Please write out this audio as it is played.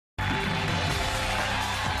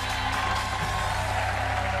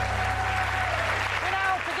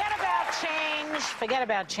forget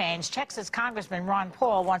about change. Texas Congressman Ron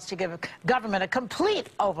Paul wants to give government a complete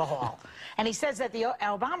overhaul. And he says that the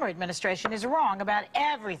Obama administration is wrong about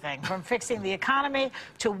everything, from fixing the economy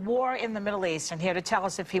to war in the Middle East. And here to tell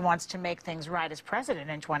us if he wants to make things right as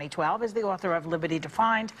president in 2012 is the author of Liberty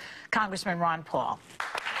Defined, Congressman Ron Paul.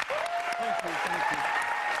 Thank you.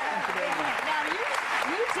 Thank you very much. Now,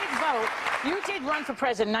 you did vote. You did run for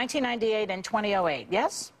president in 1998 and 2008,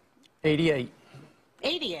 yes? 88.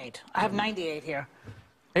 88. I have 98 here.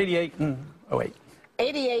 88 and 08.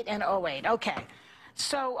 88 and 08. Okay.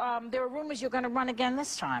 So there are rumors you're going to run again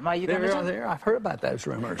this time. Are you going to? There. I've heard about those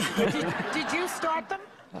rumors. Did you start them?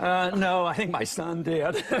 No, I think my son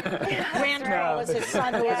did. Rand Paul was his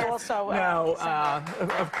son, who is also. He does. I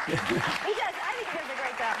think he does a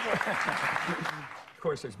great job too. Of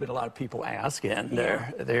course, there's been a lot of people ask, and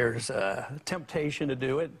there's temptation to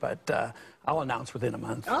do it, but I'll announce within a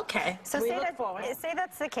month. Okay. So we say look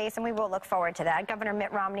that's the case, and we will look forward to that. Governor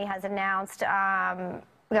Mitt Romney has announced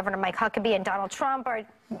Governor Mike Huckabee and Donald Trump are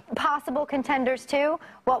possible contenders too.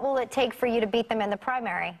 What will it take for you to beat them in the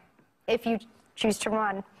primary if you choose to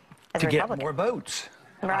run as a Republican? To get more votes.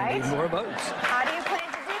 Right? I need more votes. How do you plan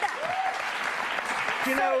to do that?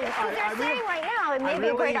 You know, they're saying right now it may be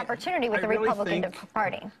a great opportunity with the Republican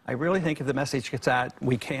Party. I really think if the message gets out,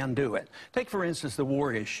 we can do it. Take, for instance, the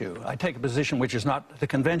war issue. I take a position which is not the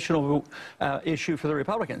conventional issue for the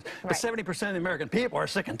Republicans. But 70% of the American people are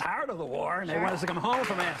sick and tired of the war, and they want us to come home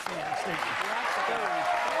from Afghanistan.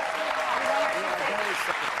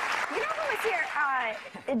 You know who was here?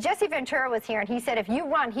 Jesse Ventura was here, and he said if you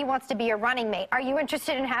run, he wants to be your running mate. Are you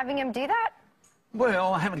interested in having him do that?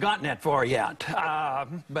 Well, I haven't gotten that far yet,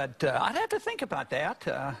 but I'd have to think about that.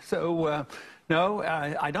 No,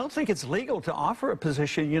 I don't think it's legal to offer a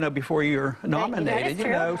position, you know, before you're nominated, you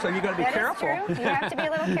know, so you got to be careful. Is true. You have to be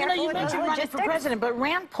a little careful. You mentioned running for president, but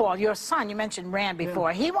Rand Paul, your son, you mentioned Rand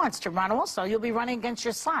before, he wants to run also. You'll be running against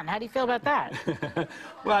your son. How do you feel about that?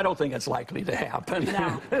 Well, I don't think it's likely to happen.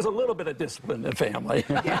 No. There's a little bit of discipline in the family.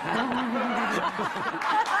 Give him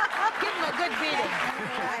a good beating.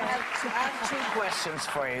 I have two questions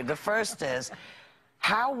for you. The first is,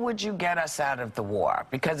 how would you get us out of the war?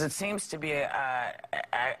 Because it seems to be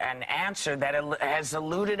an answer that has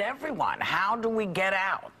eluded everyone. How do we get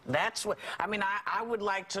out? That's what I mean. I would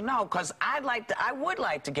like to know, because I would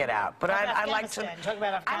like to get out, but I'd like to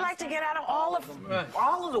get out of all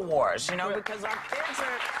of the wars, you know, because our kids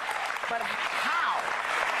are. But how?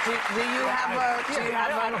 Do you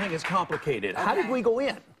have I don't think it's complicated. Okay. How did we go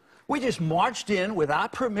in? We just marched in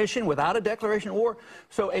without permission, without a declaration of war.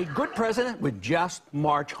 So a good president would just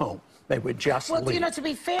march home. They would just leave. Well, you know, to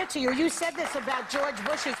be fair to you, you said this about George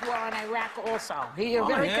Bush's war in Iraq also. You're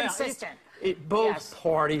very consistent. Both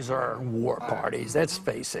parties are war parties. Let's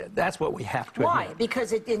face it. That's what we have to Why? admit.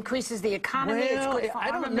 Because it increases the economy? Well, it's good for I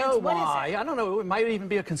don't armaments. know What why. is it? I don't know. It might even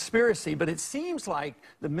be a conspiracy, but it seems like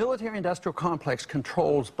the military-industrial complex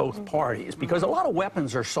controls both parties, because a lot of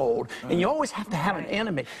weapons are sold, and you always have to have an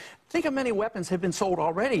enemy. Think how many weapons have been sold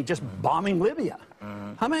already just bombing Libya.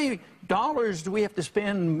 How many dollars do we have to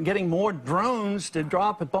spend getting more drones to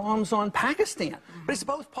drop bombs on Pakistan? But it's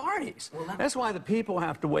both parties. That's why the people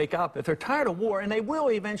have to wake up. If they're tired of war, and they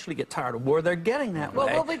will eventually get tired of war, they're getting that way.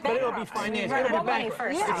 We'll be but it'll be financial. Right, it'll be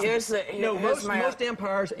bankrupt. Most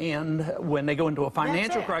empires end when they go into a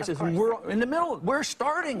financial crisis, and we're in the middle. We're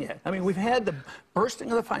starting it. I mean, we've had the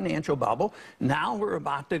bursting of the financial bubble. Now we're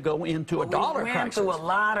about to go into a dollar crisis. We ran through a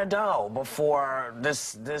lot of dough before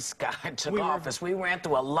this guy took office. We ran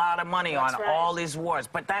through a lot of money on all these wars.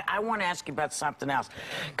 But I want to ask you about something else,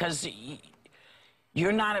 because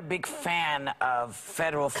you're not a big fan of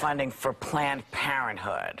federal funding for Planned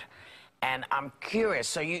Parenthood. And I'm curious,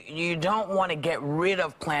 so you don't want to get rid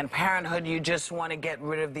of Planned Parenthood, you just want to get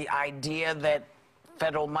rid of the idea that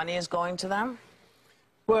federal money is going to them?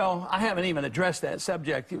 Well, I haven't even addressed that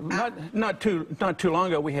subject. Not too long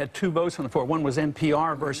ago, we had two votes on the floor. One was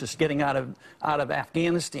NPR versus getting out of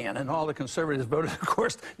Afghanistan, and all the conservatives voted, of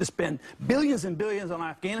course, to spend billions and billions on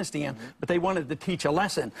Afghanistan, but they wanted to teach a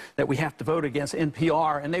lesson that we have to vote against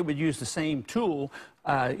NPR, and they would use the same tool.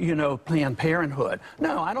 You know, Planned Parenthood.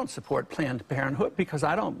 No, I don't support Planned Parenthood, because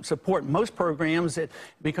I don't support most programs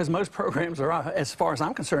because most programs are, as far as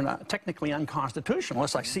I'm concerned, technically unconstitutional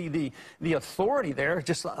unless I see the authority there.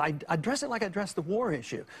 Just I address it like I address the war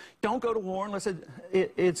issue. Don't go to war unless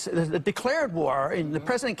it's a declared war, and the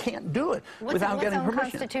president can't do it without getting permission.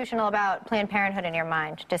 What's unconstitutional about Planned Parenthood in your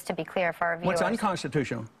mind, just to be clear for our viewers? What's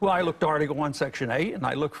unconstitutional? Well, I look to Article 1, Section 8, and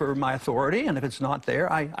I look for my authority, and if it's not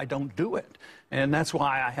there, I don't do it. And that's that's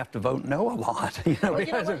why I have to vote no a lot,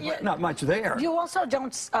 because there's not much there. You also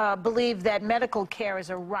don't believe that medical care is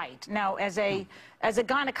a right. Now, as a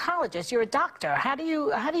gynecologist, you're a doctor. How do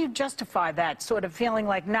you justify that sort of feeling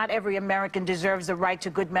like not every American deserves the right to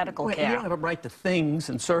good medical care? You don't have a right to things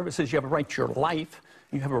and services. You have a right to your life.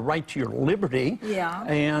 You have a right to your liberty. Yeah.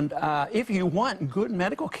 And if you want good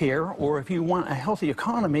medical care, or if you want a healthy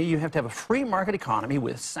economy, you have to have a free market economy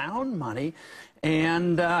with sound money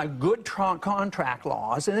and good contract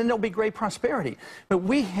laws, and then there'll be great prosperity. But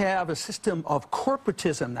we have a system of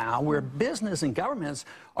corporatism now where business and governments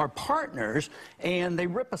are partners, and they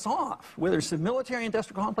rip us off, whether it's the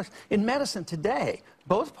military-industrial complex. In medicine today,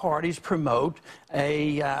 both parties promote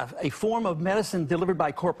a form of medicine delivered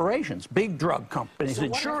by corporations, big drug companies,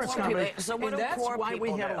 insurance companies, and that's why we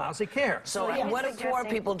have lousy care. So what do poor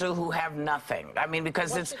people do who have nothing? I mean,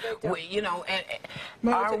 because it's, you know,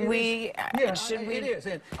 No, should we? It is,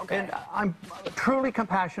 and I'm truly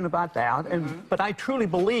compassionate about that, but I truly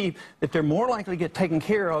believe that they're more likely to get taken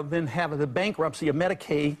care of than have the bankruptcy of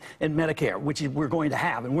Medicaid and Medicare, which we're going to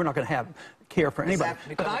have, and we're not going to have care for anybody.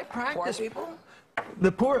 But I practice poor people.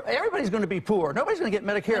 The poor, everybody's going to be poor. Nobody's going to get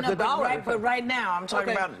Medicare if the dollar. But right now, I'm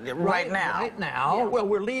talking about right now. Right now, well,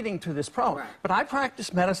 we're leading to this problem. Right. But I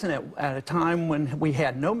practiced medicine at a time when we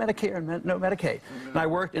had no Medicare and no Medicaid. And I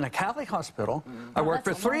worked in a Catholic hospital. I worked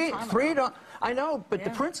for three. I know, but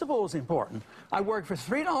the principle is important. I worked for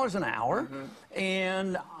 $3 an hour,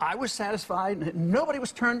 and I was satisfied. And nobody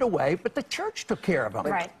was turned away, but the church took care of them.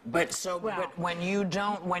 Right. But when you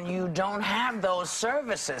don't have those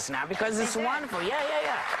services now, because it's wonderful. Yeah.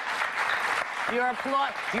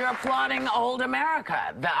 You're applauding old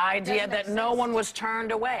America, the idea that no one was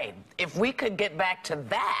turned away. If we could get back to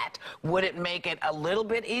that, would it make it a little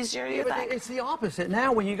bit easier, you think? It's the opposite.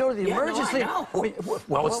 Now, when you go to the emergency... No, I know.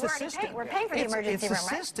 Well, it's the system. We're paying for the emergency room, It's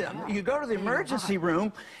the system. Right? You go to the emergency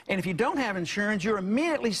room, and if you don't have insurance, you're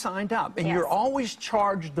immediately signed up, and you're always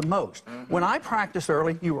charged the most. When I practiced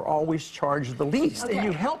early, you were always charged the least, and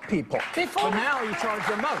you help people. But now you charge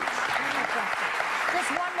the most. Just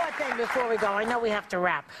one more thing before we go. I know we have to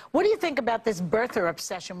wrap. What do you think about this birther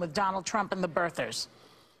obsession with Donald Trump and the birthers?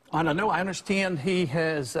 I don't know. I understand he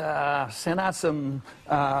has sent out some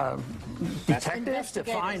detectives to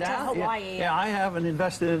find out. Yeah, I haven't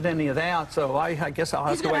invested in any of that, so I guess I'll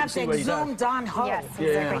have to wait and see what he does. He's going to have to exhume Don Ho. Yes,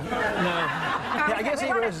 exactly. Yeah, I guess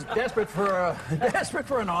he was desperate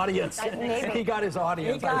for an audience. Maybe. He got his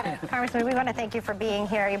audience. He got it. Congressman, we want to thank you for being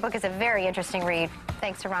here. Your book is a very interesting read.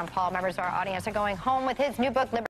 Thanks to Ron Paul. Members of our audience are going home with his new book,